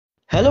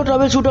Hello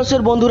travel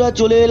শুটার্সের বন্ধুরা,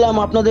 চলে এলাম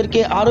আপনাদেরকে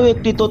আরও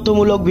একটি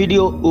তথ্যমূলক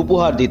ভিডিও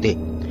উপহার দিতে।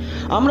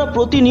 আমরা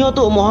প্রতিনিয়ত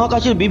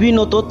মহাকাশের বিভিন্ন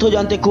তথ্য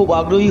জানতে খুব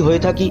আগ্রহী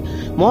হয়ে থাকি।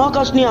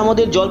 মহাকাশ নিয়ে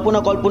আমাদের জল্পনা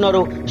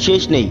কল্পনারও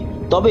শেষ নেই।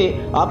 তবে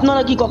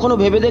আপনারা কি কখনো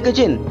ভেবে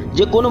দেখেছেন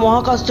যে কোনো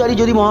মহাকাশচারী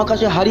যদি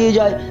মহাকাশে হারিয়ে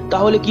যায়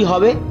তাহলে কি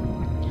হবে?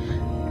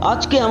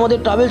 আজকে আমাদের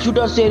ট্রাভেল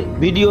শুটার্সের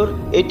ভিডিওর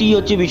এটি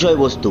হচ্ছে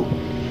বিষয়বস্তু।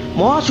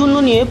 মহাশূন্য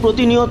নিয়ে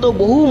প্রতিনিয়ত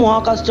বহু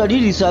মহাকাশচারী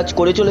রিসার্চ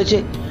করে চলেছে,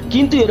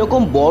 কিন্তু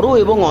এরকম বড়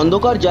এবং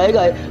অন্ধকার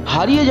জায়গায়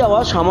হারিয়ে যাওয়া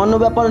সামান্য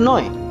ব্যাপার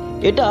নয়।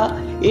 এটা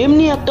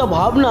এমনি একটা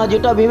ভাবনা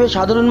যেটা ভেবে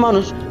সাধারণ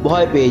মানুষ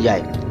ভয় পেয়ে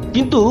যায়।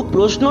 কিন্তু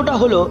প্রশ্নটা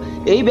হলো,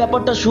 এই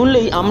ব্যাপারটা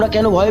শুনলেই আমরা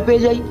কেন ভয়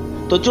পেয়ে যাই?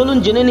 তো চলুন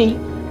জেনে নিই,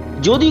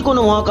 যদি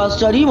কোনো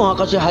মহাকাশচারী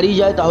মহাকাশে হারিয়ে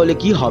যায় তাহলে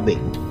কি হবে।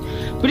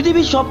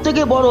 পৃথিবীর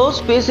সবথেকে বড়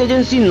স্পেস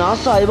এজেন্সি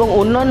নাসা এবং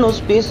অন্যান্য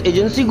স্পেস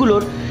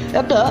এজেন্সিগুলোর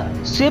একটা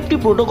সেফটি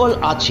প্রোটোকল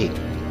আছে।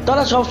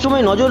 তারা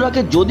সবসময় নজর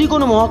রাখে, যদি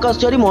কোনো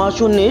মহাকাশচারী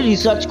মহাশূন্যে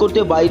রিসার্চ করতে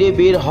বাইরে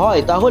বের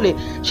হয় তাহলে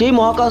সেই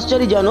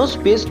মহাকাশচারী যেন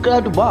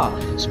স্পেসক্রাফট বা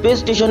স্পেস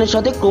স্টেশনের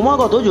সাথে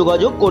ক্রমাগত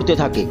যোগাযোগ করতে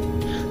থাকে।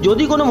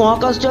 যদি কোনো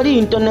মহাকাশচারী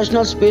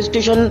ইন্টারন্যাশনাল স্পেস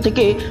স্টেশন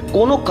থেকে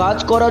কোনো কাজ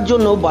করার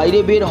জন্য বাইরে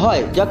বের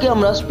হয়, যাকে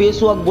আমরা স্পেস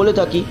ওয়াক বলে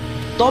থাকি,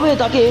 তবে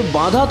তাকে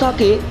বাঁধা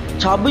থাকে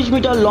 26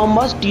 মিটার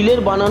লম্বা স্টিলের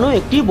বানানো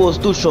একটি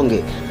বস্তুর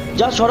সঙ্গে,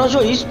 যা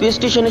সরাসরি স্পেস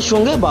স্টেশনের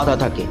সঙ্গে বাঁধা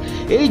থাকে।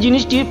 এই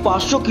জিনিসটির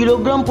 500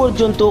 কিলোগ্রাম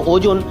পর্যন্ত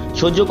ওজন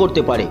সহ্য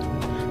করতে পারে।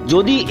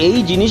 যদি এই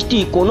জিনিসটি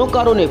কোনো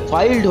কারণে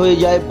ফাইল্ড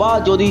হয়ে যায় বা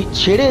যদি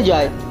ছেড়ে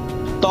যায়,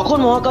 তখন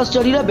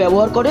মহাকাশচারীরা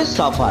ব্যবহার করে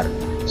সাফার।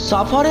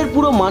 সাফারের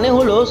পুরো মানে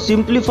হলো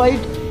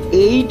simplified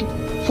aid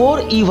for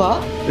Eva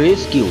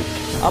rescue.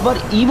 আবার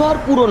ইভার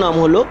পুরো নাম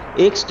হলো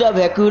এক্সট্রা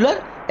ভ্যাকুলার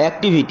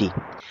অ্যাক্টিভিটি।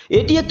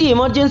 এটি একটি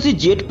এমার্জেন্সি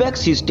জেট প্যাক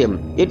সিস্টেম।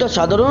 এটা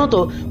সাধারণত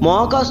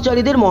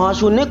মহাকাশচারীদের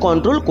মহাশূন্যে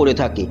কন্ট্রোল করে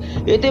থাকে।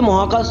 এতে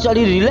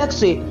মহাকাশচারী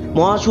রিল্যাক্সে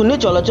মহাশূন্যে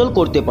চলাচল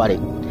করতে পারে।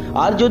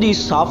 আর যদি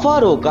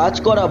সাফারও কাজ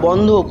করা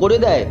বন্ধ করে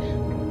দেয়,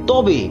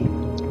 তবে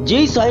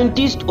যেই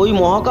সায়েন্টিস্ট ওই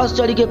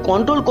মহাকাশচারীকে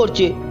কন্ট্রোল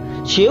করছে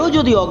সেও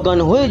যদি অজ্ঞান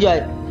হয়ে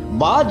যায়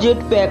বা জেট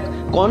প্যাক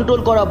কন্ট্রোল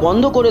করা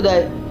বন্ধ করে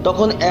দেয়,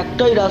 তখন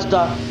একটাই রাস্তা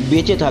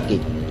বেঁচে থাকে,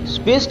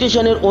 স্পেস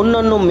স্টেশনের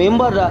অন্যান্য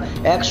মেম্বাররা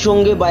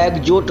একসঙ্গে বা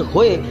একজোট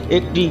হয়ে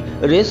একটি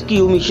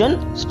রেস্কিউ মিশন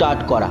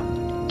স্টার্ট করা।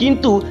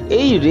 কিন্তু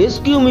এই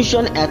রেস্কিউ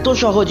মিশন এত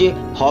সহজে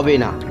হবে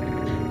না।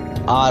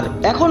 আর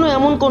এখনো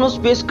এমন কোনো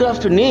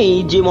স্পেসক্রাফট নেই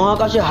যে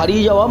মহাকাশে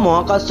হারিয়ে যাওয়া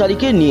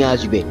মহাকাশচারীকে নিয়ে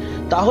আসবে।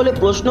 তাহলে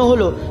প্রশ্ন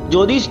হলো,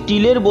 যদি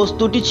স্টিলের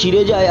বস্তুটি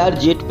ছিঁড়ে যায় আর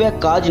জেটপ্যাক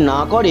কাজ না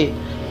করে,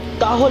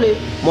 তাহলে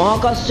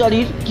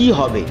মহাকাশচারীর কি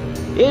হবে?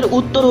 এর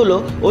উত্তর হলো,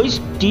 ওই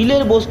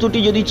স্টিলের বস্তুটি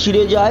যদি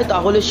ছিঁড়ে যায়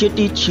তাহলে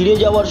সেটি ছিঁড়ে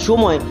যাওয়ার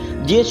সময়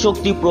যে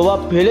শক্তি প্রভাব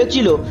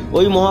ফেলেছিল,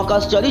 ওই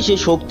মহাকাশচারী সে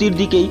শক্তির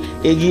দিকেই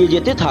এগিয়ে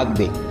যেতে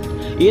থাকবে।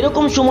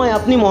 এরকম সময়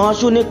আপনি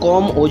মহাশূন্যে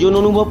কম ওজন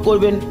অনুভব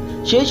করবেন।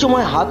 সেই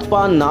সময় হাত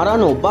পা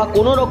নাড়ানো বা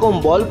কোনো রকম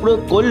বল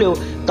প্রয়োগ করলেও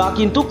তা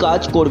কিন্তু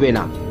কাজ করবে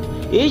না।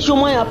 এই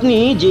সময় আপনি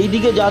যেই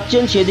দিকে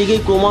যাচ্ছেন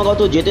সেদিকেই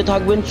ক্রমাগত যেতে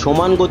থাকবেন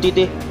সমান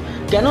গতিতে,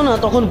 কেননা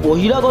তখন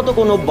বহিরাগত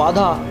কোনো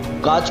বাধা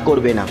কাজ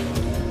করবে না।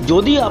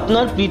 যদি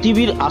আপনার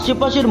পৃথিবীর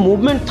আশেপাশের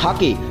মুভমেন্ট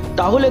থাকে,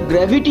 তাহলে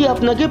গ্র্যাভিটি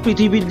আপনাকে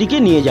পৃথিবীর দিকে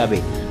নিয়ে যাবে।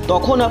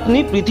 তখন আপনি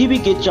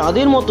পৃথিবীকে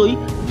চাঁদের মতোই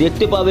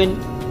দেখতে পাবেন,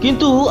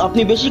 কিন্তু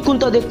আপনি বেশিক্ষণ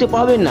তা দেখতে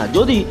পাবেন না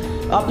যদি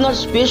আপনার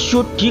স্পেস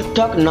স্যুট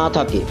ঠিকঠাক না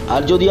থাকে।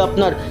 আর যদি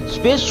আপনার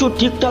স্পেস স্যুট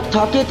ঠিকঠাক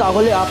থাকে,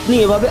 তাহলে আপনি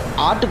এভাবে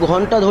 8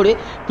 ঘন্টা ধরে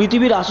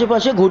পৃথিবীর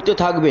আশেপাশে ঘুরতে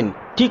থাকবেন,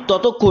 ঠিক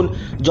ততক্ষণ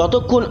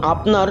যতক্ষণ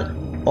আপনার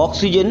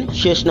অক্সিজেন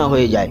শেষ না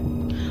হয়ে যায়।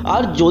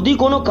 আর যদি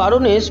কোনো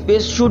কারণে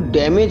স্পেস স্যুট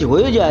ড্যামেজ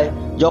হয়ে যায়,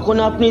 যখন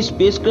আপনি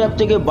স্পেসক্রাফট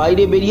থেকে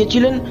বাইরে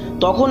বেরিয়েছিলেন,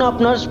 তখন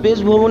আপনার স্পেস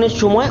ভ্রমণের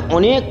সময়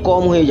অনেক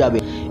কম হয়ে যাবে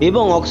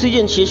এবং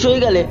অক্সিজেন শেষ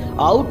হয়ে গেলে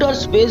আউটার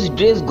স্পেস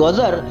ড্রেস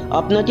গজার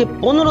আপনাকে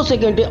 15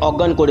 সেকেন্ডে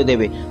অজ্ঞান করে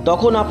দেবে।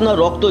 তখন আপনার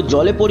রক্ত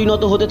জলে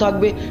পরিণত হতে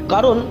থাকবে,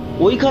 কারণ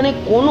ওইখানে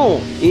কোনো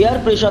এয়ার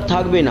প্রেশার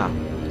থাকবে না।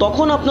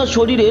 তখন আপনার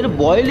শরীরের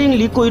বয়েলিং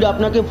লিকুইড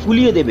আপনাকে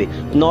ফুলিয়ে দেবে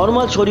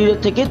নর্মাল শরীরের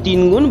থেকে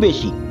 3 গুণ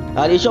বেশি।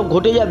 আর এসব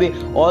ঘটে যাবে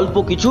অল্প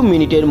কিছু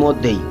মিনিটের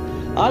মধ্যেই।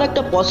 আর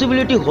একটা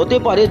পসিবিলিটি হতে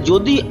পারে,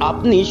 যদি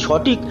আপনি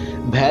সঠিক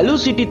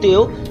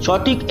ভ্যালোসিটিতেও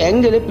সঠিক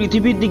অ্যাঙ্গেলে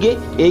পৃথিবীর দিকে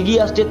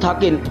এগিয়ে আসতে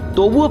থাকেন,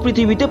 তবুও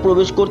পৃথিবীতে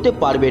প্রবেশ করতে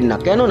পারবেন না,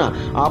 কেননা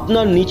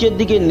আপনার নিচের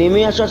দিকে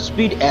নেমে আসার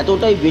স্পিড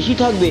এতটাই বেশি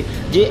থাকবে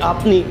যে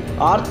আপনি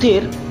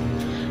আর্থের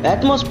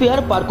অ্যাটমসফিয়ার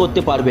পার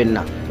করতে পারবেন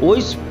না। ওই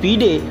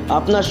স্পিডে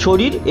আপনার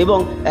শরীর এবং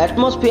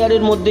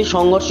অ্যাটমসফিয়ারের মধ্যে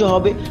সংঘর্ষ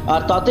হবে,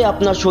 আর তাতে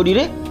আপনার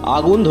শরীরে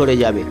আগুন ধরে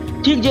যাবে,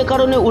 ঠিক যে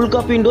কারণে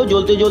উল্কাপিণ্ড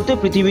জ্বলতে জ্বলতে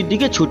পৃথিবীর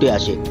দিকে ছুটে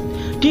আসে।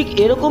 ঠিক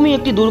এরকমই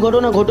একটি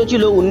দুর্ঘটনা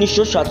ঘটেছিল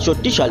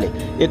 1967 সালে।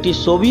 একটি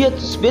সোভিয়েত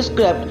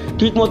স্পেসক্রাফট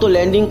ঠিকমতো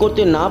ল্যান্ডিং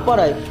করতে না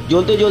পারায়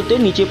জ্বলতে জ্বলতে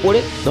নিচে পড়ে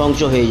ধ্বংস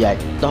হয়ে যায়।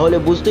 তাহলে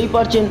বুঝতেই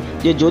পারছেন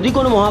যে যদি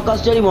কোনো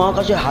মহাকাশচারী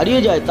মহাকাশে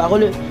হারিয়ে যায়,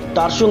 তাহলে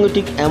তার সঙ্গে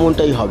ঠিক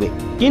এমনটাই হবে।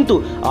 কিন্তু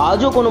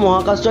আজও কোনো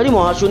মহাকাশচারী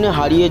মহাশূন্যে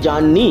হারিয়ে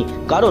যাননি,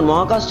 কারণ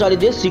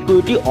মহাকাশচারীদের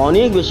সিকিউরিটি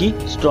অনেক বেশি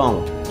স্ট্রং।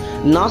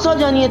 নাসা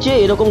জানিয়েছে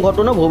এরকম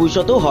ঘটনা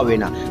ভবিষ্যতেও হবে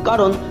না,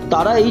 কারণ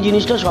তারা এই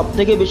জিনিসটা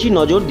সবথেকে বেশি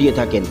নজর দিয়ে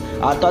থাকেন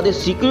আর তাদের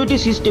সিকিউরিটি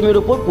সিস্টেমের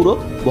উপর পুরো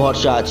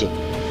ভরসা আছে।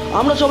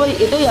 আমরা সবাই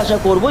এটাই আশা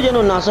করব যেন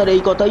নাসার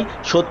এই কথাই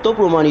সত্য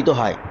প্রমাণিত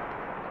হয়।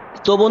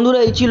 তো বন্ধুরা,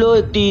 এই ছিল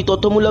একটি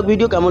তথ্যমূলক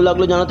ভিডিও। কেমন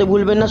লাগলো জানাতে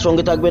ভুলবেন না।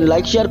 সঙ্গে থাকবেন,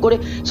 লাইক শেয়ার করে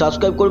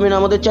সাবস্ক্রাইব করবেন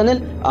আমাদের চ্যানেল,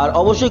 আর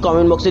অবশ্যই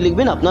কমেন্ট বক্সে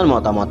লিখবেন আপনার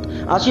মতামত।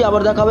 আসি,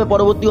 আবার দেখা হবে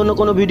পরবর্তী অন্য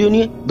কোনো ভিডিও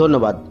নিয়ে।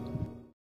 ধন্যবাদ।